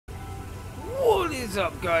is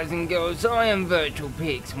up, guys and girls? I am Virtual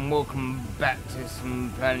Pix and welcome back to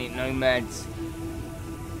some Planet Nomads.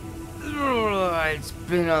 It's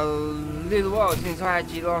been a little while since I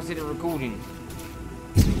actually last did a recording.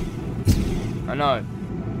 I know,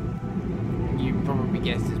 you probably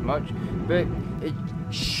guessed as much, but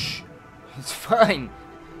it's fine.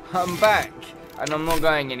 I'm back and I'm not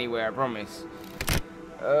going anywhere, I promise.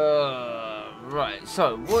 Right,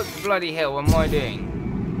 so what the bloody hell am I doing?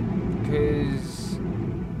 Because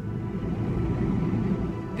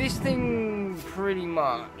this thing pretty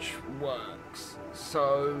much works.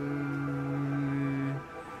 So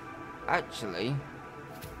actually,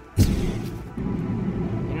 you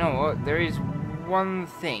know what? There is one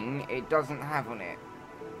thing it doesn't have on it.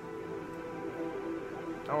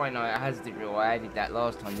 Oh wait, no, it has the drill. I added that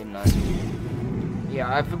last time, didn't I?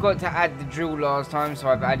 Yeah, I forgot to add the drill last time, so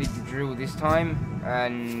I've added the drill this time,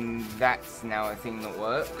 and that's now a thing that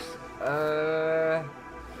works.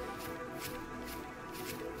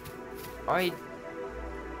 I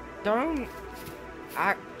don't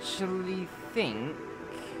actually think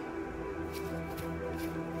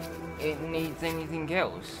it needs anything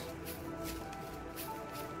else.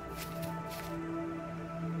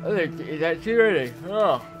 Oh, it's actually ready.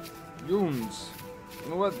 Oh, yawns.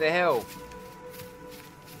 What the hell?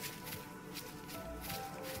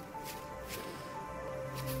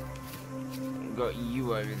 Got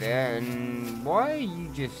you over there, and why are you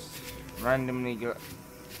just randomly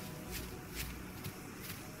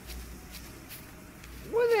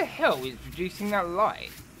what the hell is producing that light?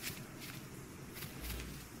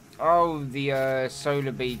 Oh, the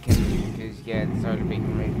solar beacon, because yeah, the solar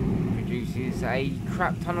beacon produces a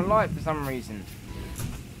crap ton of light for some reason.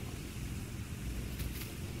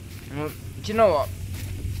 Well, do you know what?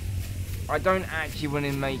 I don't actually want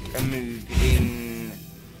to make a move in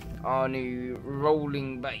our new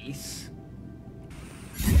rolling base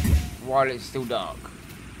while it's still dark.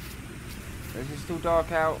 Is it still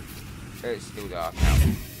dark out? It's still dark out.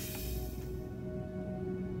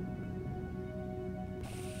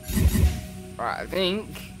 Right, I think.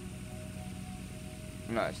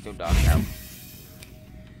 No, it's still dark out.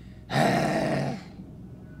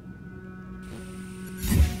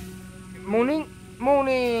 Morning?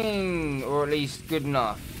 Morning! Or at least good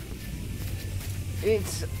enough.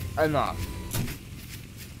 It's enough.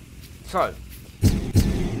 So,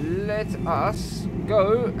 let us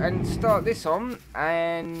go and start this on,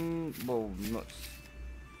 and well, let's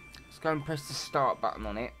go and press the start button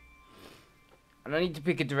on it, and I need to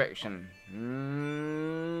pick a direction.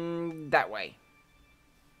 That way.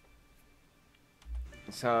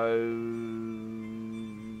 So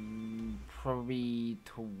probably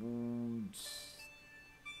towards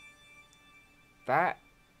that.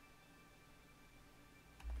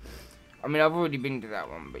 I mean, I've already been to that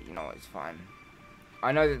one, but you know, it's fine.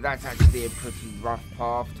 I know that that's actually a pretty rough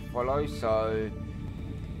path to follow, so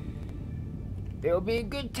it'll be a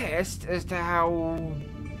good test as to how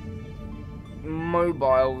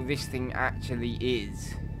mobile this thing actually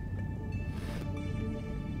is.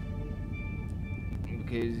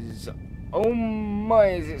 Because, oh my,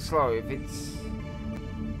 is it slow. If it's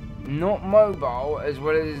not mobile as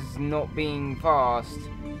well as not being fast,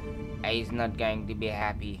 he's not going to be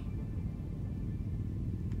happy.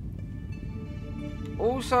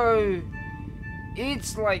 Also,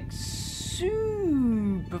 it's like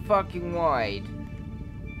super fucking wide.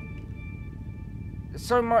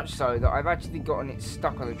 So much so that I've actually gotten it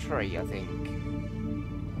stuck on a tree, I think.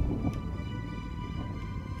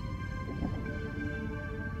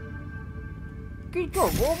 Good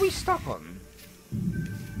God, what are we stuck on?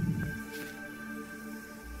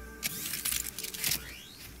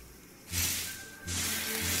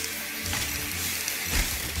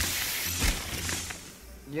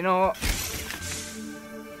 You know what?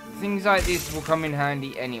 Things like this will come in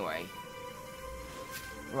handy anyway.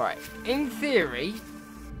 Right, in theory,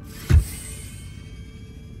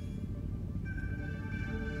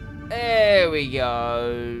 there we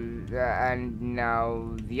go. And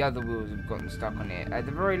now the other wheels have gotten stuck on it. At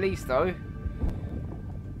the very least, though,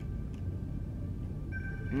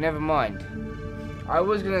 never mind. I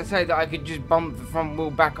was gonna say that I could just bump the front wheel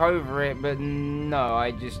back over it, but no,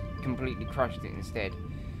 I just completely crushed it instead.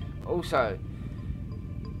 Also,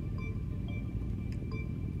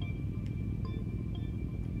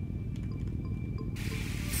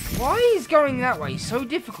 why is going that way so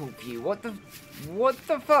difficult for you? What the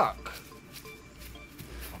fuck?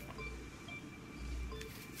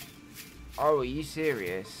 Oh, are you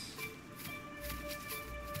serious?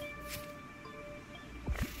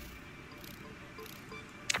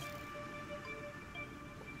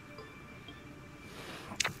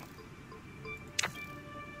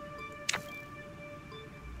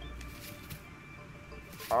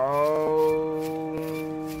 Oh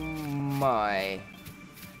my.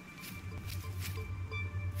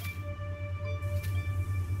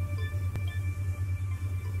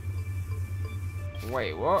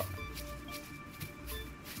 Wait, what?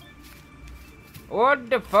 What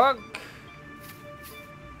the fuck?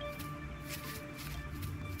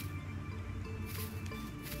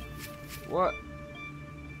 What?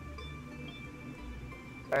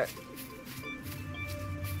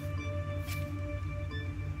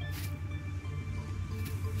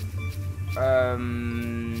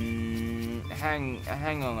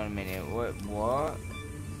 Hang on a minute. What?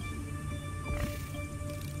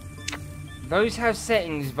 Those have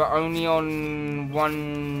settings, but only on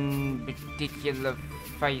one particular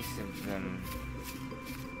face of them.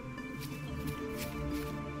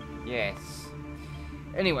 Yes.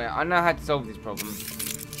 Anyway, I know how to solve this problem.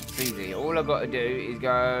 It's easy. All I gotta do is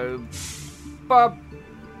go Bob,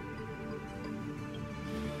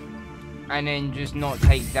 and then just not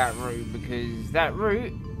take that route, because that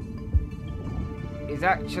route is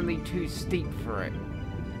actually too steep for it.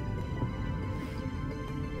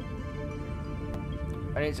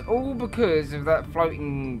 And it's all because of that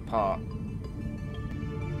floating part.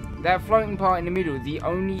 That floating part in the middle, the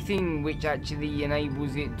only thing which actually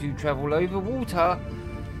enables it to travel over water,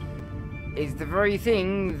 is the very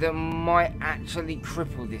thing that might actually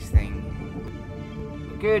cripple this thing.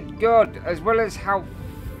 Good God, as well as how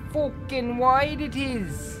fucking wide it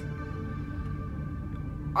is.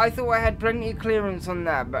 I thought I had plenty of clearance on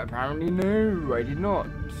that, but apparently no, I did not.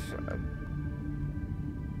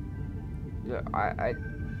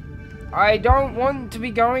 I don't want to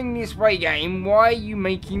be going this way, game. Why are you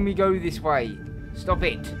making me go this way? Stop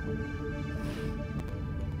it.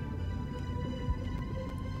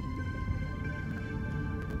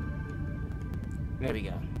 There we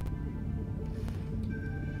go.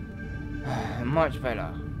 Much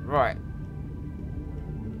better. Right.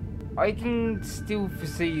 I can still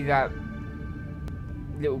foresee that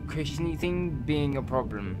little cushiony thing being a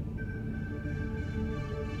problem.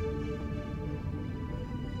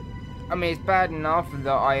 I mean, it's bad enough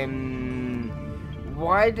that I am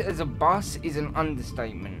wide as a bus is an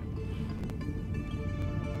understatement.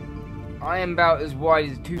 I am about as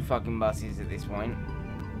wide as 2 fucking buses at this point.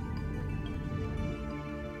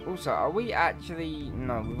 Also, are we actually...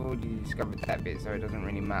 No, we've already discovered that bit, so it doesn't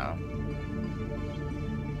really matter.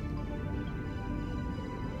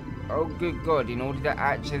 Oh, good God, in order to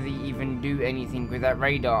actually even do anything with that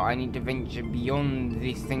radar, I need to venture beyond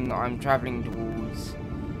this thing that I'm travelling towards.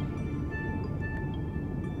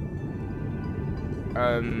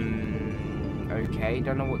 Okay,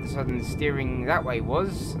 don't know what the sudden steering that way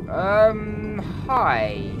was.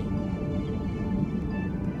 Hi.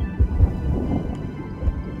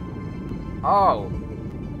 Oh.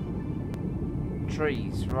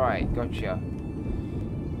 Trees, right, gotcha.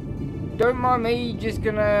 Don't mind me, just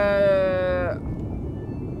gonna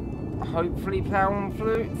hopefully plow on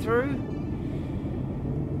through.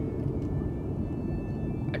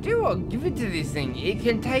 I do want to give it to this thing. It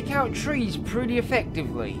can take out trees pretty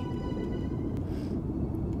effectively.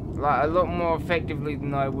 Like, a lot more effectively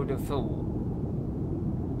than I would have thought.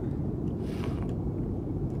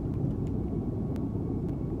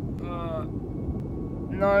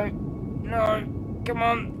 No, come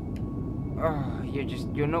on. Oh,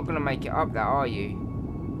 you're not gonna make it up that, are you?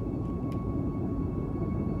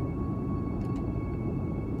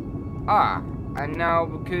 Ah, and now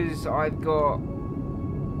because I've got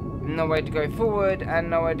no way to go forward and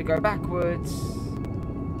no way to go backwards.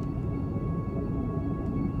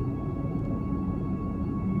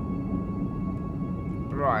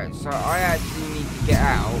 Right, so I actually need to get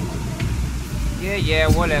out. Yeah,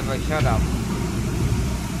 whatever, shut up.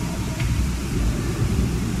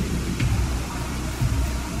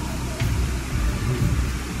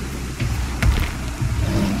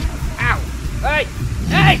 Ow! Hey!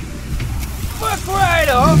 Fuck right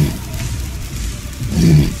off!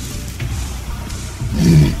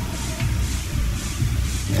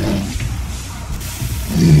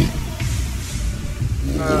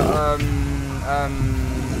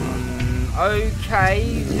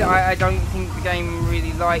 Okay, I don't think the game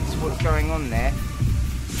really likes what's going on there.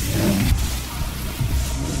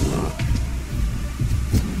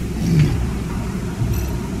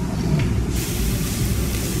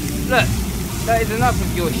 Look, that is enough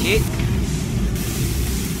of your shit.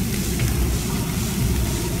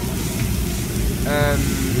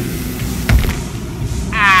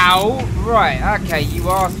 Ow! Right, okay, you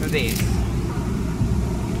asked for this.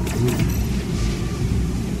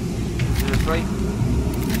 Seriously?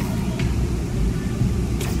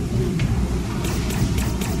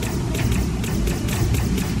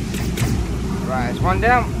 one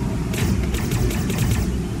down.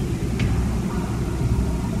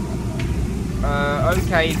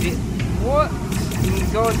 Okay, what in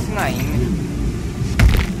God's name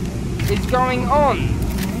is going on?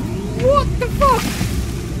 What the fuck?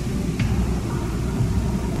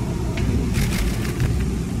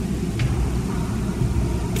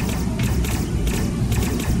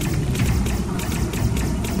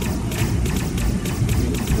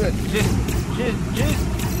 Just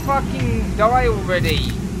fucking die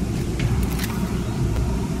already.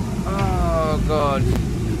 Oh God.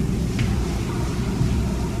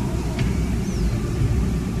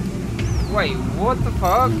 Wait, what the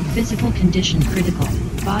fuck? Physical condition critical.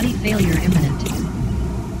 Body failure imminent.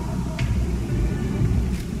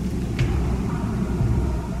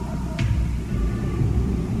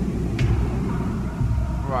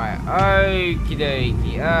 Right, okie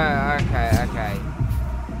dokie. Okay.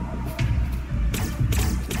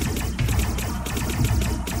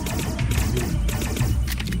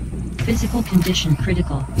 Physical condition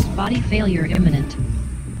critical. Body failure imminent.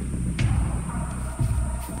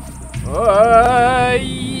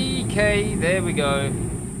 Okay, there we go.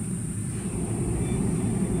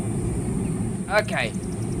 Okay.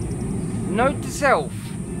 Note to self.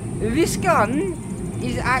 This gun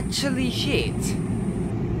is actually shit.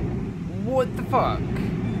 What the fuck?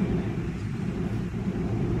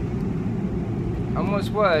 And what's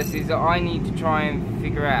worse is that I need to try and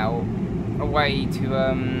figure out a way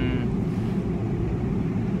to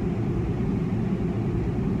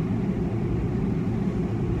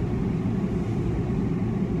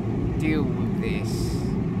deal with this.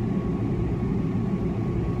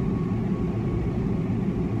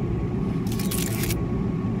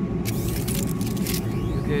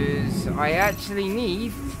 Because I actually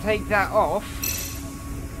need to take that off.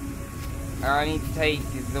 I need to take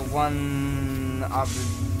the one up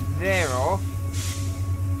there off.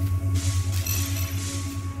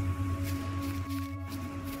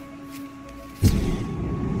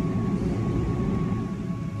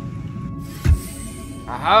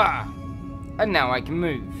 Aha! And now I can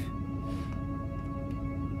move.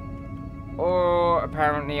 Or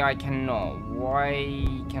apparently I cannot.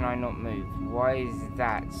 Why can I not move? Why is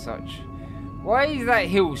that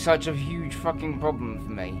hill such a huge fucking problem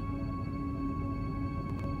for me?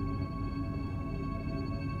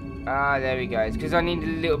 Ah, there we go. It's because I need a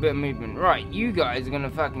little bit of movement. Right, you guys are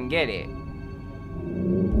gonna fucking get it.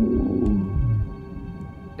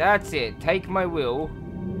 That's it. Take my will.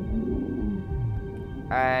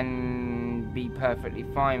 And be perfectly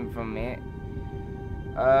fine from it.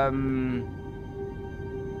 I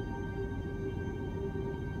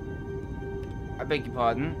beg your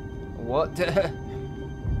pardon. What?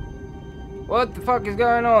 What the fuck is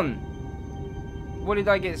going on? What did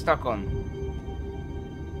I get stuck on?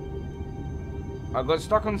 I got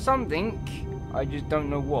stuck on something. I just don't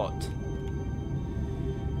know what.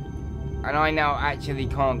 And I now actually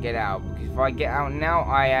can't get out. Because if I get out now,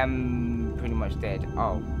 I am pretty much dead.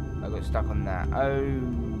 Oh, I got stuck on that.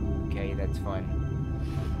 Okay, that's fine.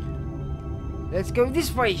 Let's go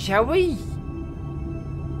this way, shall we?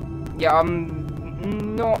 Yeah,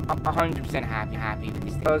 I'm not 100% happy with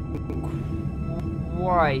this. It doesn't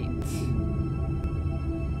quite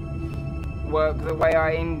work the way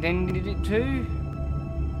I intended it to.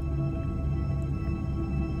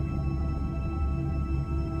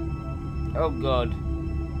 Oh God.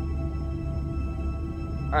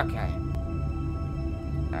 Okay.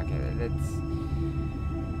 Okay, let's...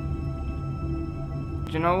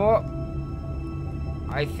 Do you know what?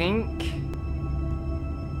 I think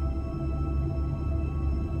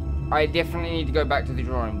I definitely need to go back to the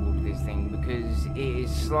drawing board with this thing, because it is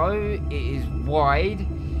slow, it is wide,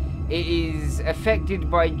 it is affected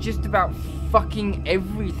by just about fucking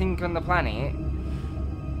everything on the planet,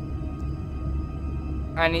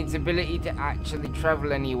 and its ability to actually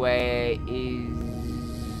travel anywhere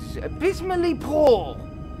is abysmally poor.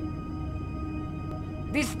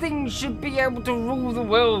 This thing should be able to rule the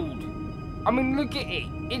world. I mean, look at it.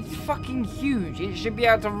 It's fucking huge. It should be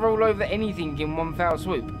able to roll over anything in one foul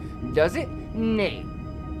swoop. Does it? No.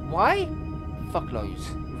 Why? Fuck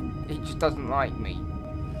knows. It just doesn't like me.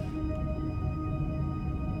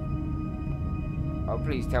 Oh,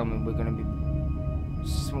 please tell me we're going to be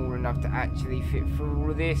small enough to actually fit through all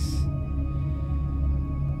of this.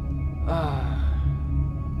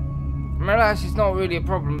 Relax, it's not really a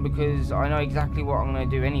problem because I know exactly what I'm going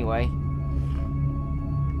to do anyway.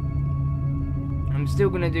 I'm still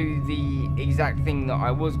going to do the exact thing that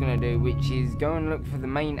I was going to do, which is go and look for the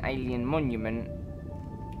main alien monument.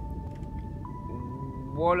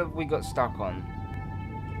 What have we got stuck on?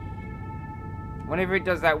 Whenever it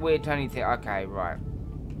does that weird tiny thing. Okay, right.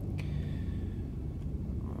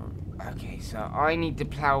 Okay, so I need to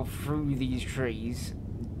plow through these trees.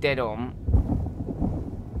 Dead on.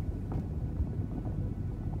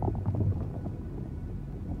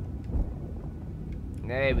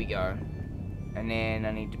 There we go. And then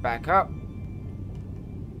I need to back up.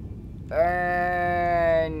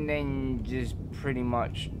 And then just pretty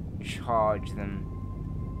much charge them.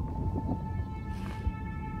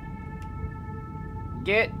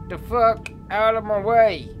 Get the fuck out of my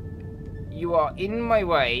way! You are in my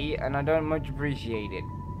way, and I don't much appreciate it.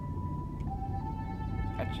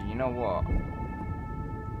 Actually, you know what?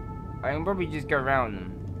 I can probably just go around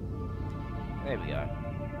them. There we go.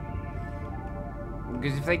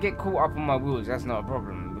 Because if they get caught up on my wheels, that's not a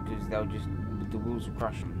problem. Because the wheels will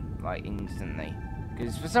crush them, like, instantly.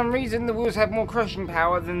 Because for some reason, the wheels have more crushing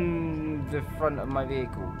power than the front of my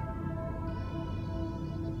vehicle.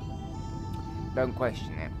 Don't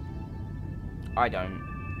question it. I don't.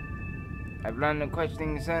 I've learned that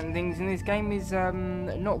questioning certain things in this game is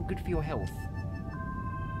not good for your health.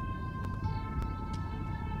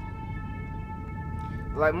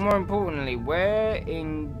 Like, more importantly, where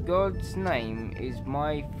in God's name is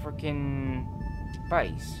my freaking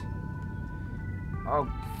base? Oh,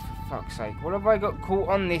 for fuck's sake. What have I got caught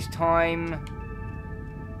on this time?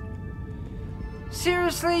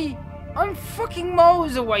 Seriously? I'm fucking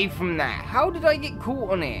miles away from that. How did I get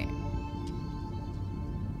caught on it?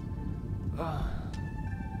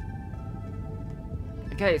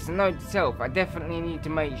 Okay, so note to self, I definitely need to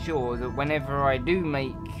make sure that whenever I do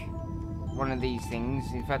make one of these things,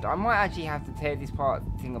 in fact, I might actually have to tear this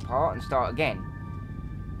thing apart and start again.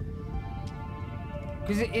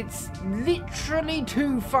 Because it's literally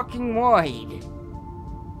too fucking wide.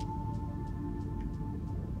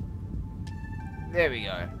 There we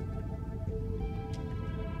go.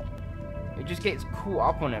 It just gets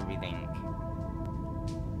caught up on everything.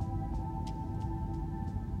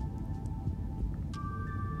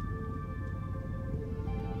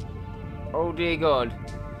 Oh dear God.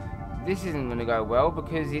 This isn't going to go well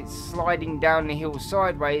because it's sliding down the hill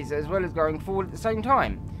sideways as well as going forward at the same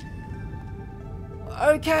time.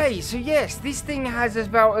 Okay, so yes, this thing has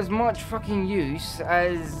about as much fucking use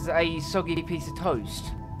as a soggy piece of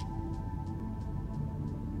toast.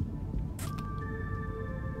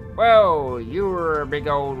 Well, you were a big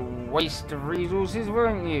old waste of resources,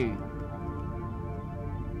 weren't you?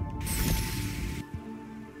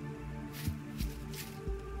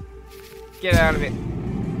 Get out of it.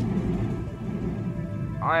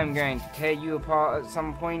 I am going to tear you apart at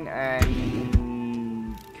some point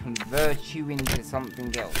and convert you into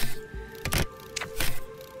something else.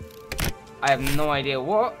 I have no idea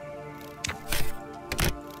what,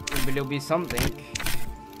 but it'll be something.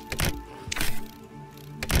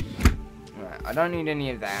 Right, I don't need any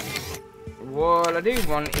of that. What I do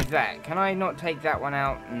want is that. Can I not take that one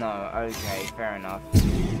out? No. Okay, fair enough.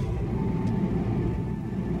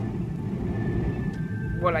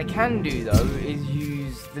 What I can do though is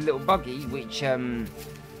use the little buggy, which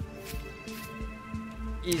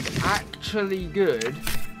is actually good.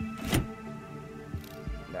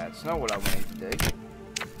 That's not what I wanted to do.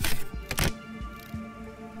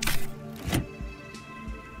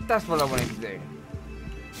 That's what I wanted to do.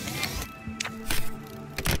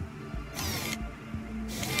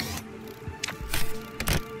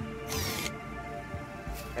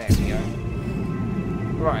 There we go.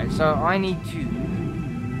 Right, so I need to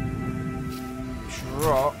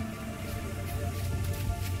drop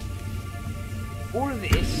all of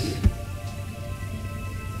this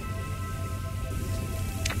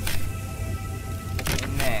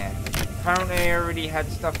in there. Apparently I already had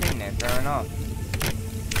stuff in there, fair enough.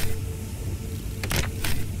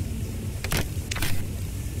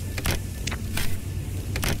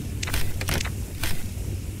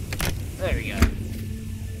 There we go.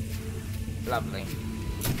 Lovely.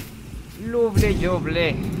 Lovely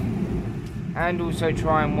jubbly. And also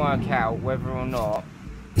try and work out whether or not...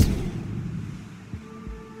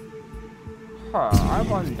 I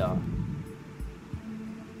wonder.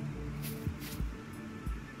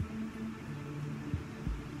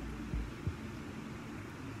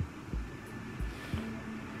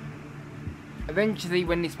 Eventually,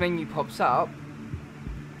 when this menu pops up...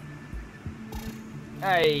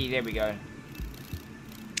 Hey, there we go.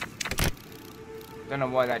 Don't know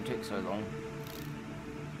why that took so long.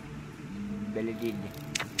 But it did.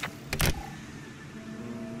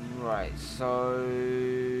 Right, so...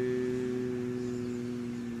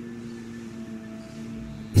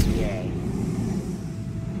 Yes.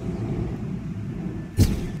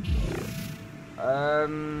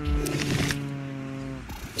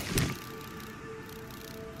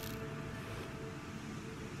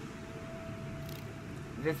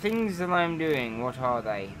 the things that I'm doing, what are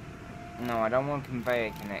they? No, I don't want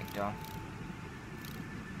conveyor connector.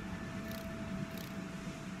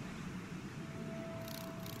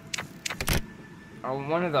 I want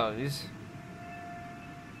one of those.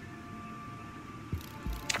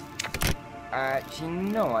 Actually,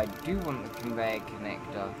 no, I do want the conveyor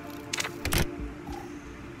connector.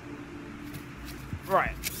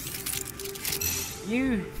 Right.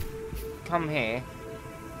 You come here.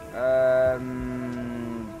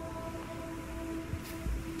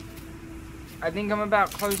 I think I'm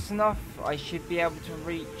about close enough. I should be able to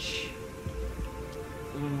reach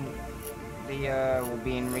will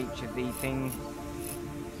be in reach of the thing.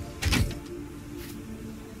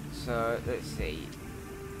 So let's see.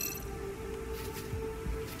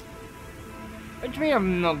 What do you mean I've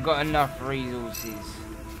not got enough resources?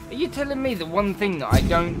 Are you telling me the one thing that I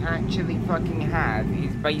don't actually fucking have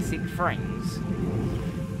is basic frames?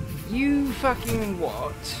 You fucking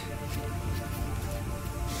what?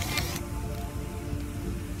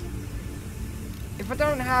 If I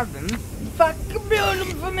don't have them, fucking build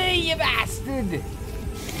them for me, you bastard!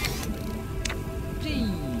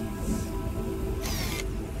 Jeez.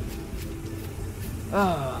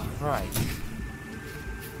 Oh, right.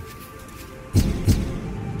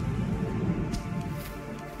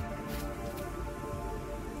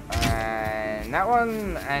 And that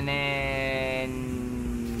one, and then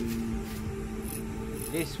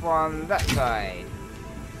this one, that side.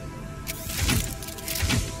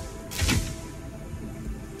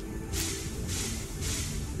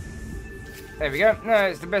 There we go. No,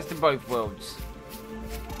 it's the best of both worlds.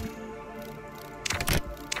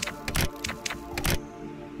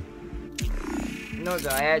 Not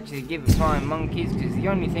that I actually give a flying monkeys, because the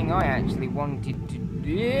only thing I actually wanted to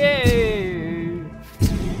do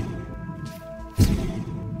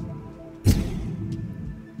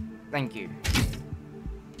thank you.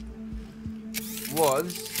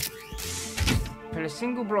 Was put a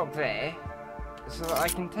single block there so that I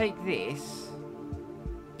can take this.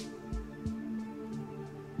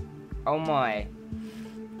 Oh my.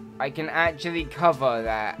 I can actually cover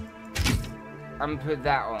that and put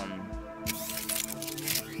that on.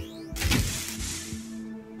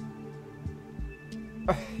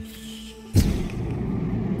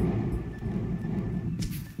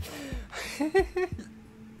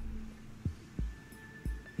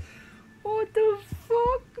 What the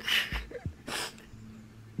fuck?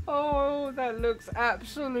 Oh, that looks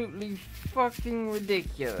absolutely fucking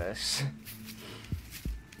ridiculous.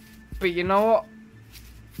 But you know what?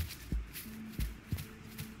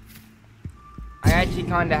 I actually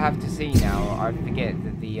kind of have to see now. I forget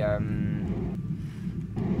that the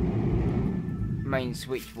main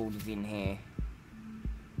switchboard is in here.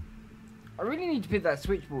 I really need to put that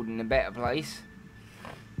switchboard in a better place.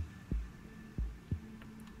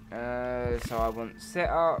 So I want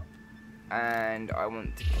setup, and I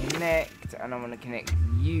want to connect, and I want to connect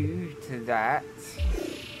you to that.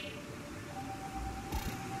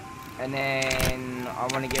 And then I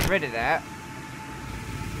want to get rid of that.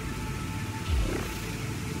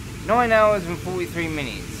 9 hours and 43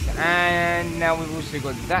 minutes. And now we've also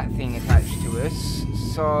got that thing attached to us.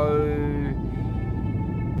 So...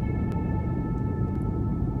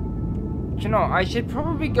 do you know, I should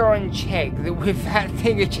probably go and check that with that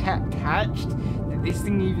thing attached, that this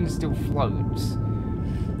thing even still floats.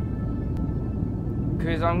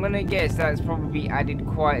 Because I'm going to guess that's probably added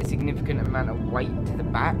quite a significant amount of weight to the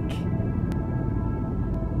back.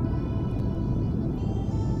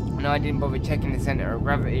 No, I didn't bother checking the center of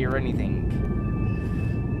gravity or anything.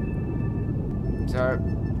 So,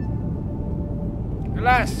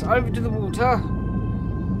 alas, over to the water.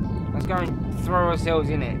 Let's go and throw ourselves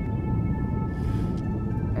in it.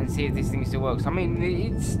 And see if this thing still works. I mean,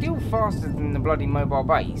 it's still faster than the bloody mobile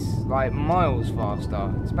base. Like, miles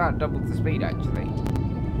faster. It's about double the speed, actually.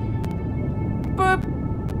 Boop!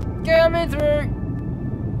 Coming through!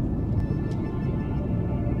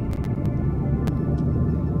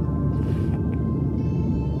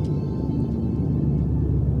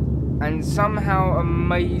 And somehow,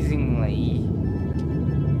 amazingly,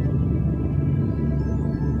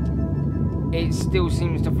 it still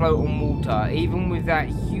seems to float on water, even with that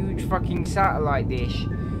huge fucking satellite dish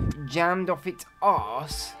jammed off its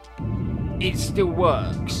arse. It still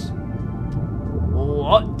works.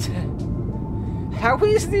 What? How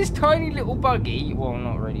is this tiny little buggy, well,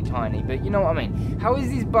 not really tiny, but you know what I mean, how is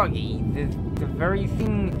this buggy, the very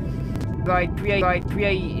thing that I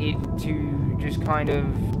created to just kind of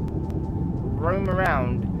roam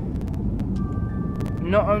around,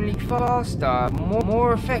 not only faster,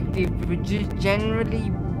 more effective, but just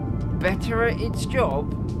generally better at its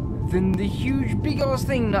job than the huge big ass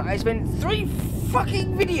thing that I spent 3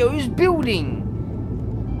 fucking videos building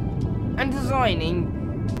and designing,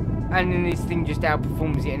 and then this thing just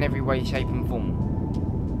outperforms it in every way, shape and form.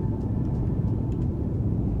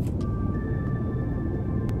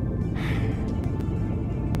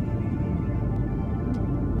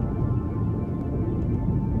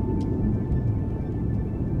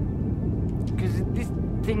 Because this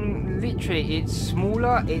thing, literally, it's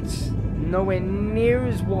smaller, it's nowhere near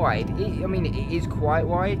as wide. I mean, it is quite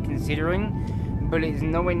wide considering, but it's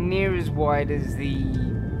nowhere near as wide as the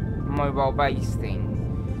mobile base thing.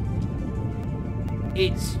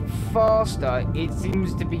 It's faster, it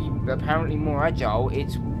seems to be apparently more agile,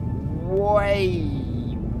 it's way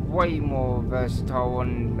more versatile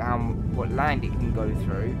on what land it can go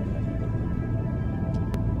through.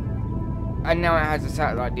 And now it has a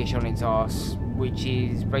satellite dish on its arse, which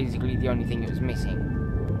is basically the only thing it was missing.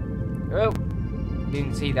 Oh,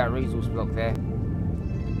 didn't see that resource block there.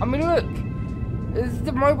 I mean, look,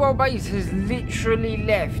 the mobile base has literally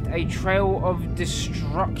left a trail of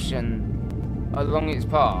destruction along its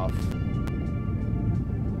path.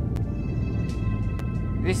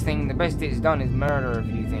 This thing, the best it's done is murder a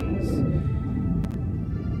few things.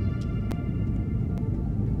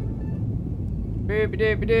 Boop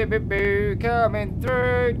doop doop boop boo, coming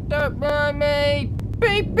through, don't mind me,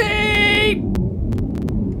 beep beep!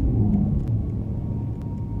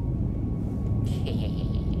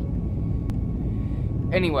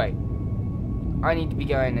 Anyway, I need to be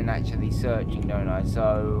going and actually searching, don't I?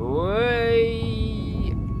 So,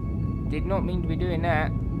 I did not mean to be doing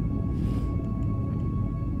that.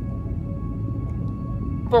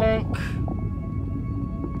 Bonk.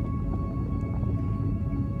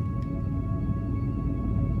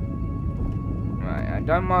 Right,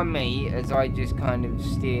 don't mind me as I just kind of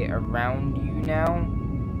steer around you now.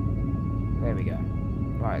 There we go.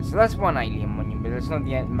 Right, so that's one alien monument, but that's not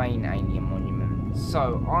the main alien monument.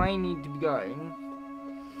 So, I need to be going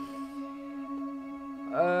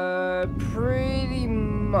pretty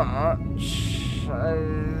much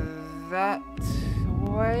that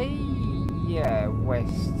way. Yeah,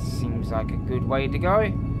 west seems like a good way to go.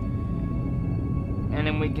 And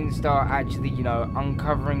then we can start actually, you know,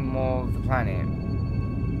 uncovering more of the planet.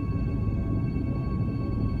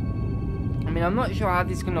 I mean, I'm not sure how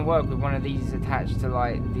this is going to work with one of these attached to,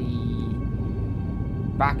 like, the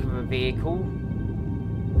back of a vehicle.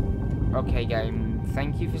 Okay, game,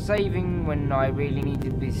 thank you for saving when I really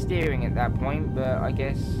needed to be steering at that point, but I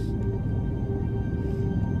guess...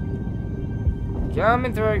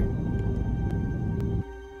 Coming through!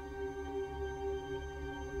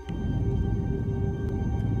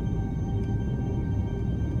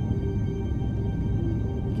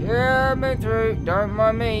 Coming through, don't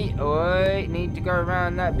mind me. I need to go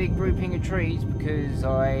around that big grouping of trees because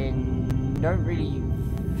I don't really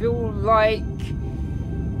feel like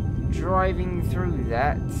driving through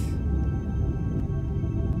that.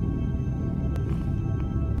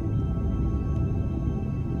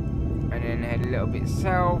 And then head a little bit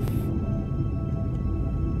south.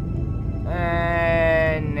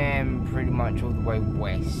 And then pretty much all the way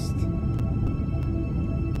west.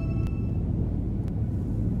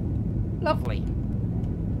 Lovely.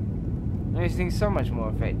 This thing's so much more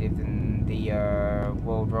effective than the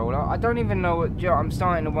world roller. I don't even know what... I'm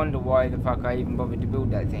starting to wonder why the fuck I even bothered to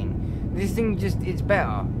build that thing. This thing just... it's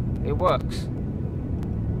better. It works.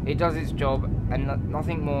 It does its job, and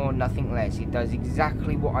nothing more, nothing less. It does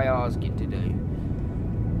exactly what I ask it to do.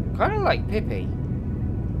 Kind of like Pippi.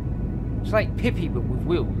 It's like Pippi, but with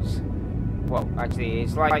wheels. Well, actually,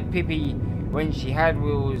 it's like Pippi when she had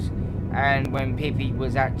wheels, and when Pippi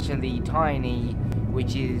was actually tiny,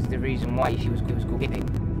 which is the reason why she was called Pippi.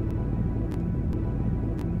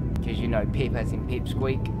 Because, you know, Pip as in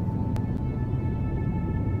Pipsqueak.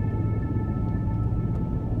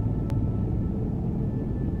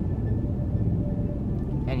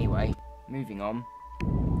 Anyway, moving on.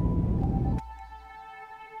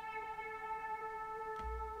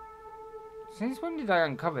 Since when did I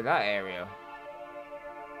uncover that area?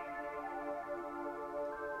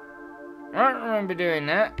 I don't remember doing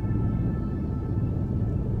that.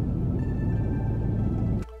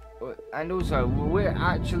 And also, we're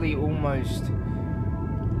actually almost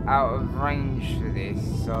out of range for this,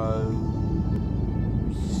 so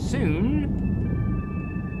soon.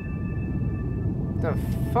 The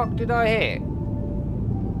fuck did I hit?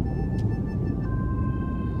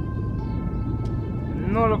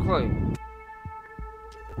 Not a clue.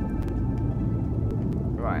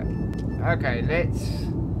 Right. Okay,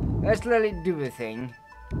 let's let it do a thing.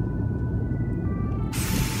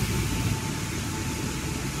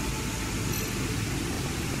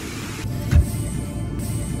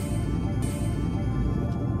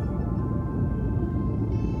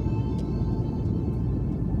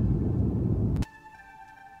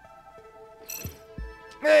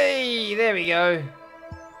 Hey, there we go.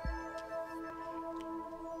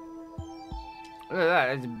 Look at that,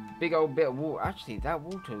 there's a big old bit of water. Actually, that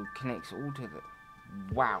water connects all to the...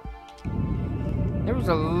 Wow. There is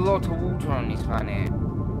a lot of water on this planet.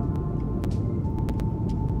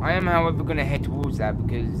 I am, however, going to head towards that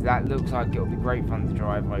because that looks like it'll be great fun to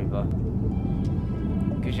drive over.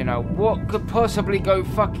 Because, you know, what could possibly go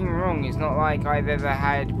fucking wrong? It's not like I've ever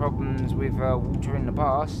had problems with water in the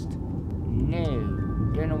past. No.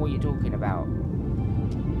 Don't know what you're talking about.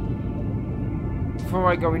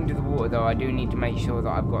 Before I go into the water, though, I do need to make sure that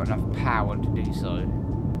I've got enough power to do so.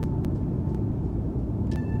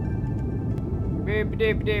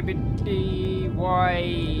 Why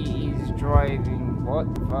is driving...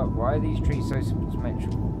 What the fuck? Why are these trees so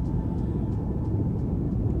symmetrical?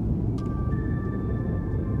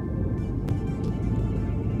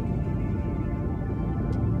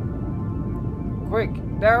 Quick!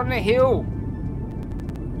 Down the hill!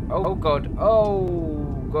 Oh god.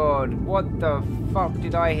 Oh god. What the fuck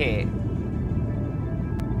did I hit?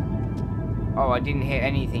 Oh, I didn't hit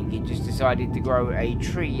anything. It just decided to grow a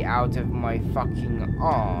tree out of my fucking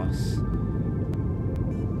arse.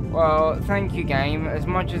 Well, thank you, game. As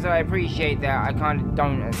much as I appreciate that, I kind of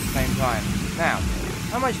don't at the same time. Now,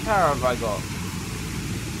 how much power have I got?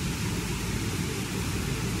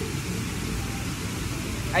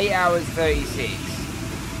 $8 hours 36.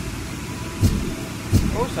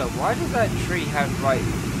 Also, why does that tree have, like,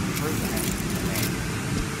 fruit hanging from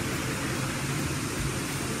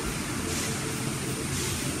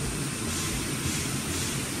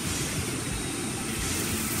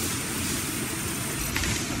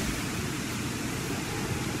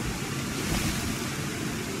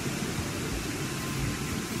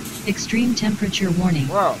it? Extreme temperature warning.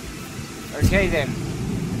 Well, okay then.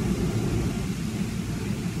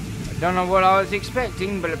 I don't know what I was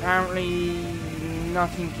expecting, but apparently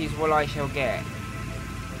nothing is what I shall get.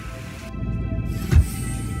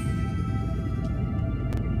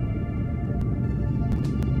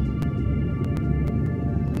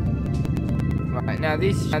 Right, now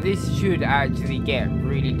this should actually get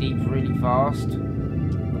really deep really fast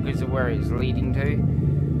because of where it's leading to.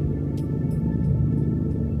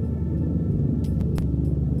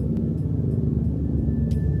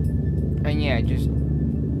 And yeah, just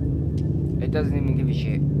it doesn't even give a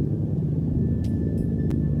shit.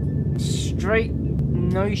 Straight,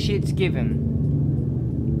 no shits given.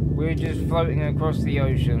 We're just floating across the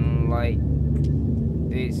ocean like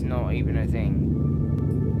it's not even a thing.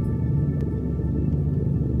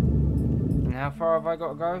 And how far have I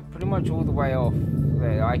got to go? Pretty much all the way off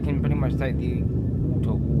there. I can pretty much take the water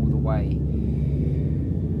all the way.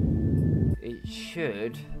 It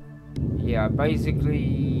should. Yeah,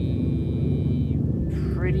 basically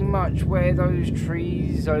pretty much where those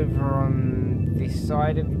trees over on this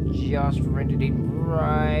side have just rendered it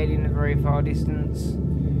right in the very far distance.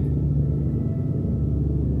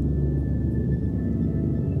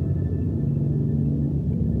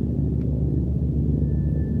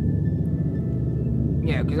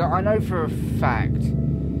 Yeah, because I know for a fact,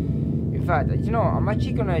 in fact, you know what, I'm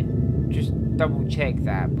actually gonna just double check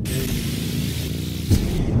that because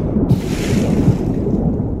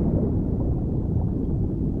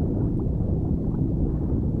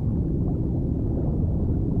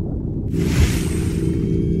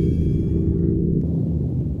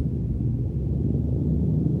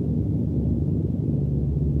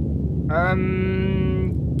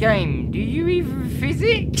game, do you even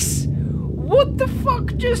physics? What the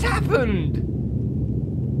fuck just happened?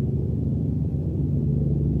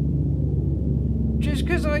 Just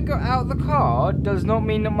because I got out of the car does not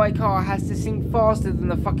mean that my car has to sink faster than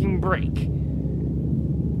the fucking brick.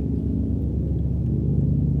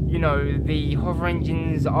 You know, the hover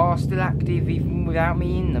engines are still active even without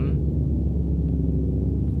me in them.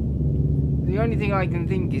 The only thing I can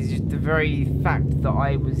think is just the very fact that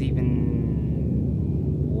I was even...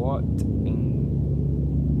 What in...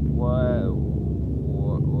 What?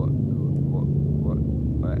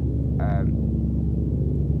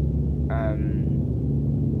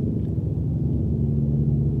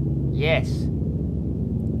 Yes.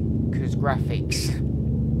 Because graphics.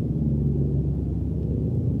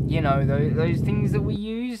 You know, those things that we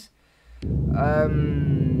use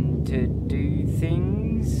to do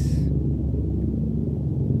things.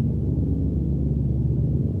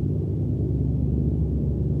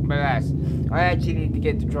 But alas, I actually need to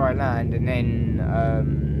get to dry land and then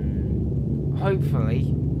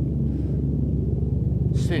hopefully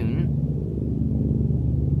soon,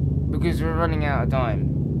 because we're running out of time.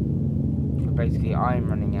 Basically, I'm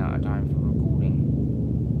running out of time for recording.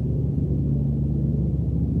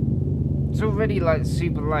 it's already like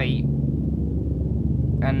super late,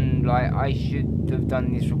 and like I should have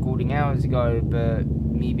done this recording hours ago, but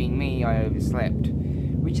me being me, I overslept,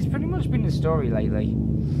 which has pretty much been the story lately.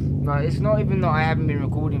 Like, it's not even that I haven't been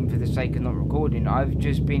recording for the sake of not recording. I've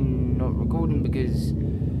just been not recording because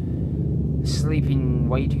sleeping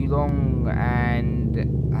way too long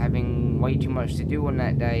and having way too much to do on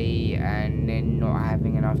that day, and then not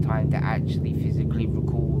having enough time to actually physically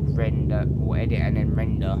record, render, or edit and then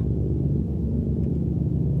render.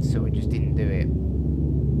 So I just didn't do it.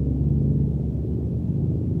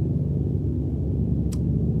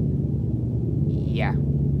 Yeah.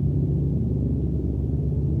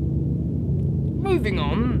 Moving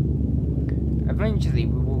on. Eventually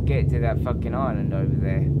we will get to that fucking island over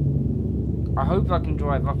there. I hope I can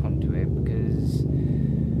drive up onto it, because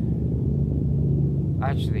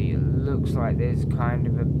actually it looks like there's kind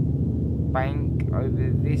of a bank over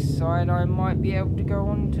this side I might be able to go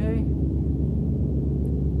onto.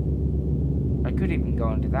 I could even go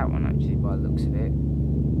onto that one actually by the looks of it.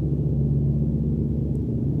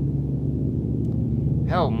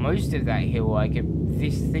 Hell, most of that hill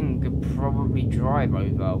this thing could probably drive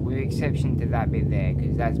over, with the exception to that bit there,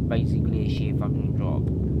 because that's basically a sheer fucking drop.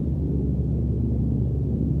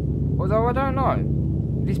 Although I don't know,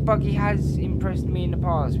 this buggy has impressed me in the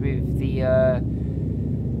past with the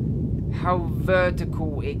how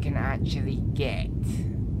vertical it can actually get.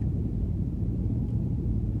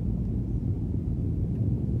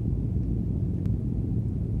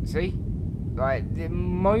 See? Like,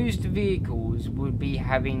 most vehicles would be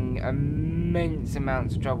having immense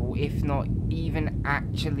amounts of trouble, if not even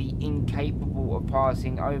actually incapable of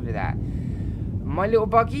passing over that. My little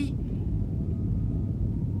buggy,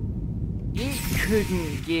 it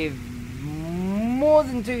couldn't give more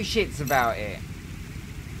than two shits about it.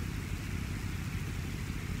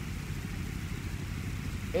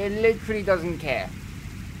 It literally doesn't care.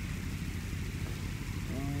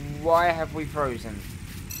 Why have we frozen?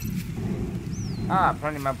 Ah,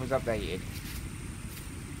 planet map was updated.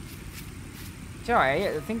 Sorry,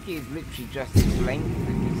 I think it's literally just its length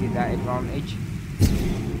that gives it that advantage.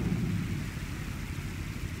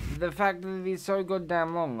 The fact that it's so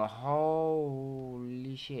goddamn long,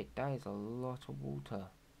 holy shit, that is a lot of water.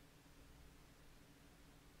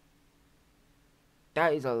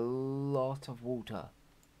 That is a lot of water.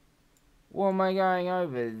 What am I going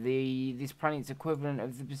over? This planet's equivalent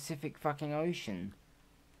of the Pacific fucking Ocean.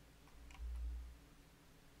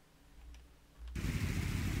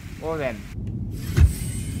 Well then.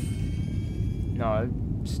 No,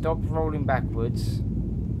 stop rolling backwards.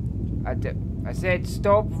 I said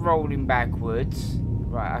stop rolling backwards.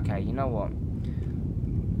 Right, okay, you know what?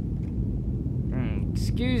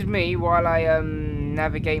 Excuse me while I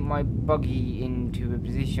navigate my buggy into a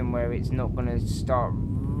position where it's not gonna start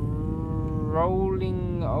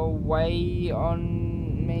rolling away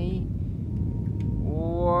on me.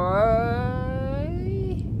 What?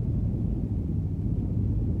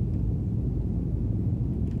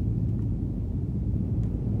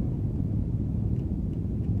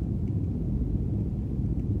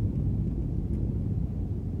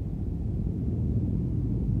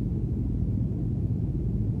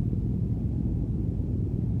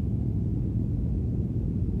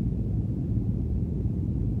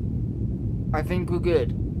 I think we're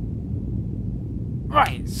good.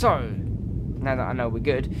 Right, so, now that I know we're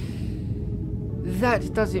good,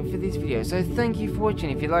 that does it for this video. So thank you for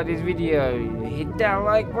watching. If you like this video, hit that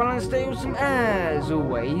like button and stay awesome as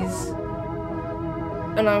always.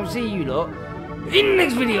 And I will see you lot in the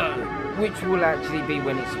next video, which will actually be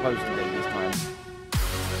when it's supposed to be.